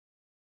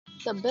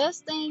The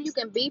best thing you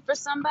can be for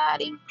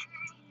somebody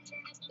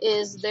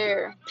is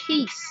their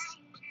peace,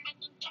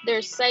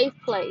 their safe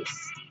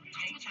place,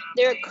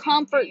 their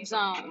comfort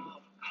zone.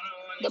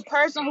 The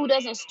person who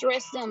doesn't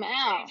stress them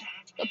out,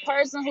 the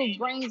person who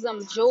brings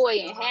them joy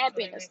and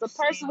happiness, the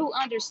person who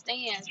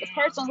understands, the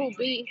person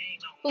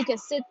who can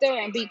sit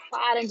there and be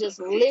quiet and just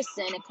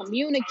listen and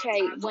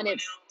communicate when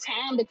it's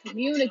time to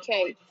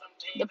communicate,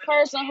 the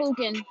person who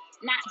can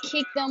not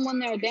kick them when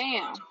they're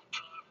down,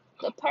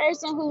 the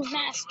person who's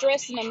not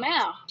stressing them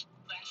out.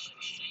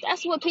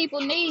 That's what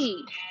people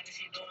need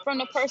from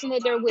the person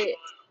that they're with.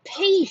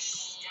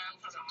 Peace,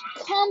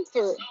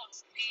 comfort,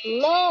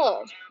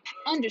 love,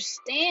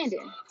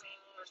 understanding.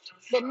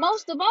 But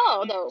most of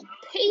all, though,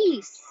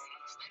 peace.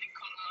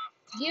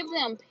 Give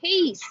them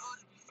peace,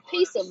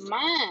 peace of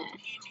mind,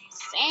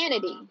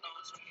 sanity.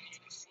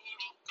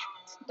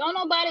 Don't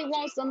nobody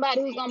want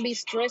somebody who's gonna be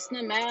stressing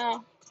them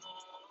out,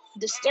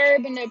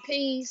 disturbing their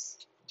peace,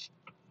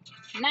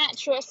 not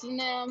trusting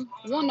them,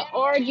 wanting to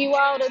argue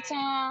all the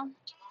time.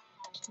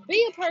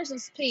 Be a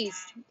person's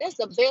peace. That's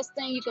the best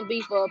thing you can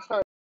be for a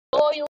person.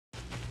 Loyal.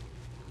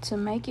 To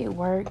make it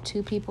work,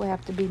 two people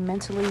have to be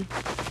mentally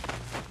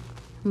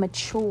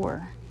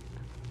mature.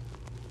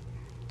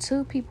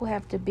 Two people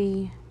have to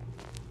be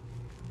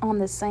on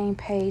the same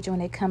page when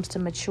it comes to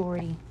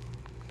maturity,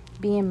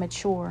 being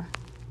mature.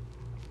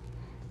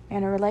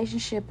 In a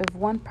relationship, if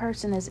one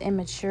person is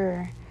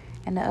immature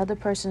and the other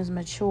person is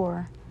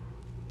mature,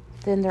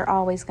 then they're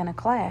always going to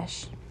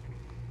clash.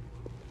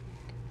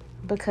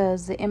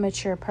 Because the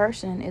immature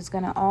person is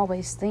going to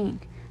always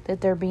think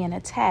that they're being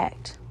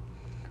attacked,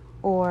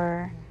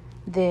 or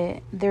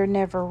that they're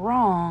never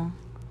wrong,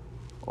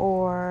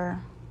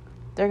 or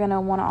they're going to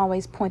want to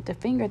always point the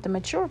finger at the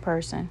mature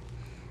person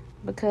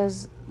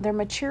because their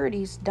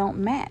maturities don't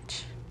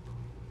match.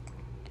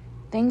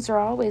 Things are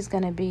always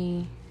going to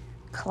be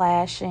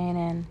clashing,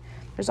 and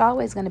there's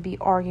always going to be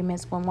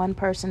arguments when one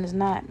person is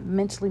not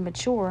mentally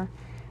mature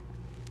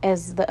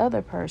as the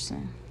other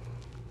person.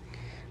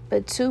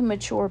 But two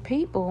mature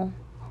people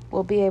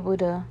will be able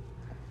to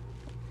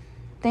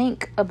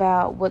think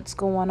about what's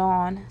going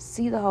on,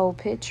 see the whole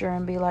picture,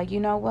 and be like, you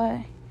know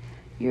what?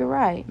 You're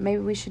right.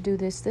 Maybe we should do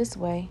this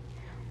way,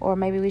 or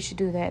maybe we should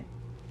do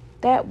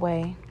that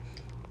way,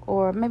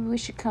 or maybe we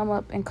should come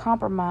up and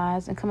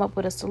compromise and come up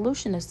with a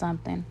solution to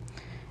something.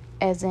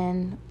 As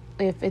in,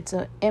 if it's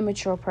an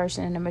immature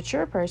person and a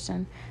mature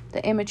person,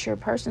 the immature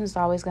person is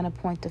always going to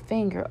point the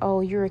finger. Oh,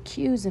 you're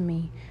accusing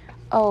me.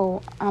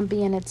 Oh, I'm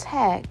being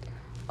attacked.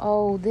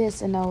 Oh,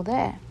 this and oh,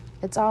 that.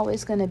 It's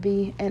always going to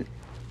be an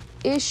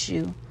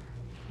issue.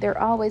 They're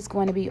always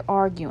going to be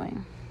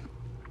arguing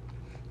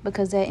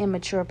because that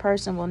immature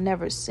person will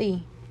never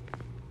see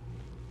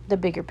the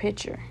bigger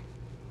picture.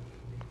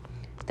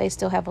 They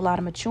still have a lot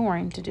of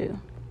maturing to do.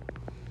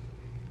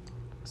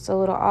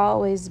 So it'll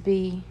always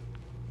be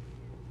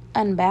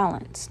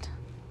unbalanced.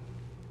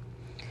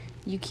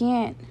 You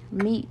can't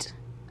meet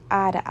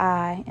eye to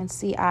eye and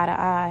see eye to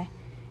eye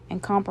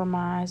and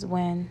compromise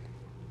when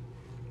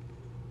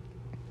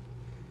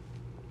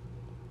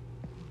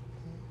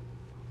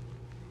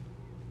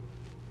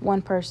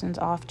one person's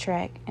off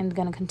track and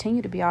going to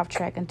continue to be off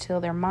track until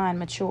their mind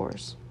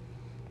matures.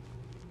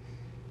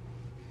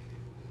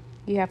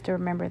 You have to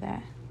remember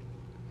that.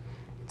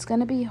 It's going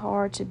to be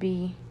hard to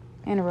be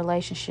in a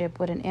relationship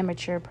with an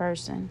immature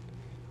person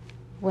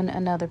when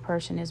another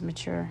person is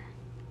mature.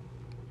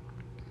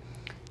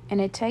 And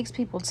it takes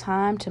people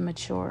time to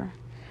mature.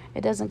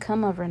 It doesn't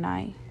come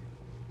overnight.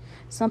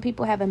 Some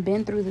people haven't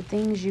been through the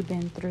things you've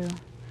been through,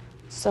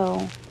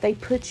 so they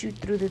put you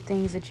through the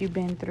things that you've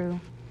been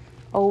through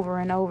over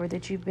and over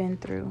that you've been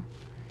through,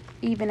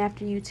 even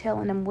after you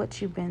telling them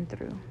what you've been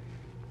through.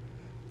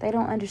 They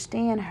don't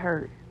understand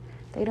hurt.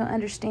 They don't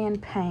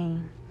understand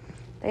pain.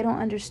 They don't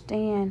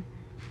understand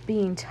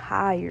being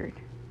tired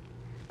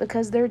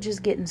because they're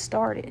just getting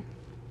started.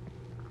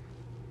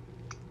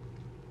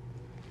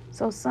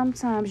 So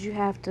sometimes you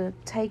have to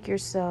take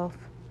yourself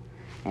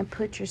and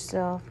put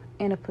yourself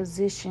in a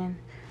position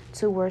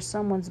to where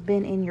someone's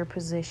been in your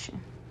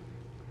position.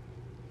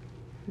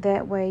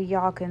 That way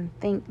y'all can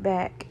think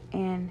back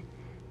and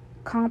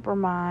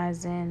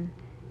compromise and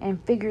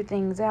figure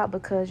things out,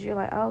 because you're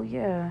like, oh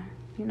yeah,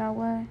 you know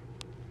what?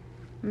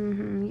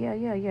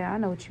 Yeah, I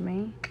know what you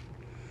mean.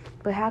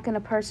 But how can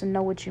a person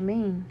know what you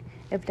mean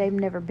if they've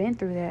never been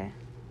through that?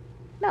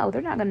 No,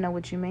 they're not going to know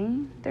what you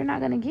mean. They're not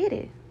going to get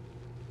it.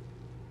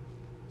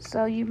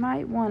 So you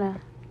might want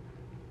to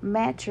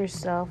match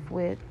yourself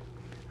with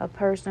a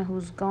person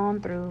who's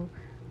gone through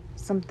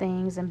some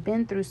things and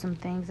been through some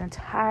things and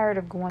tired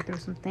of going through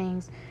some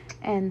things,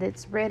 and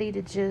that's ready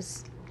to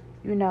just,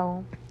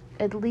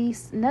 at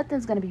least,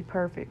 nothing's going to be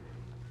perfect,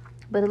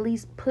 but at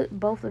least put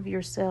both of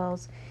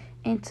yourselves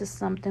into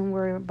something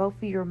where both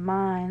of your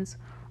minds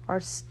are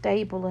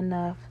stable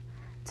enough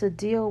to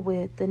deal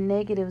with the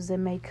negatives that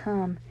may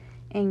come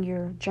in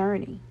your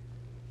journey.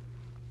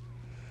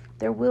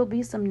 There will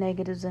be some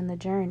negatives in the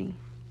journey,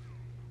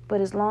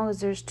 but as long as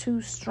there's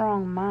two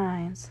strong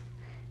minds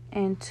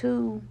and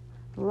two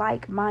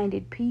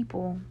like-minded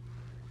people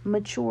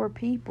mature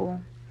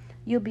people,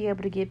 you'll be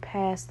able to get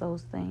past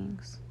those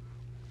things.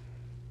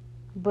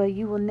 But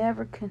you will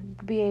never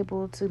be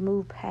able to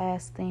move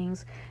past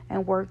things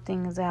and work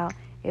things out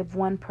if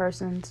one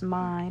person's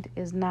mind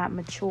is not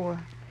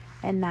mature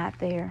and not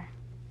there.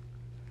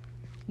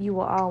 You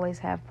will always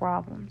have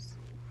problems.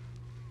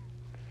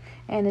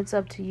 And it's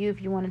up to you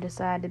if you want to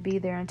decide to be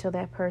there until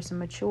that person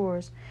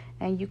matures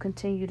and you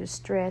continue to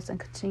stress and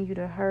continue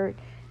to hurt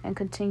and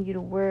continue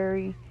to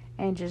worry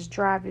and just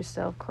drive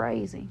yourself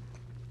crazy.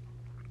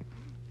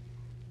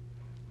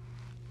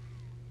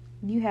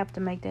 You have to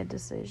make that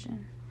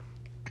decision.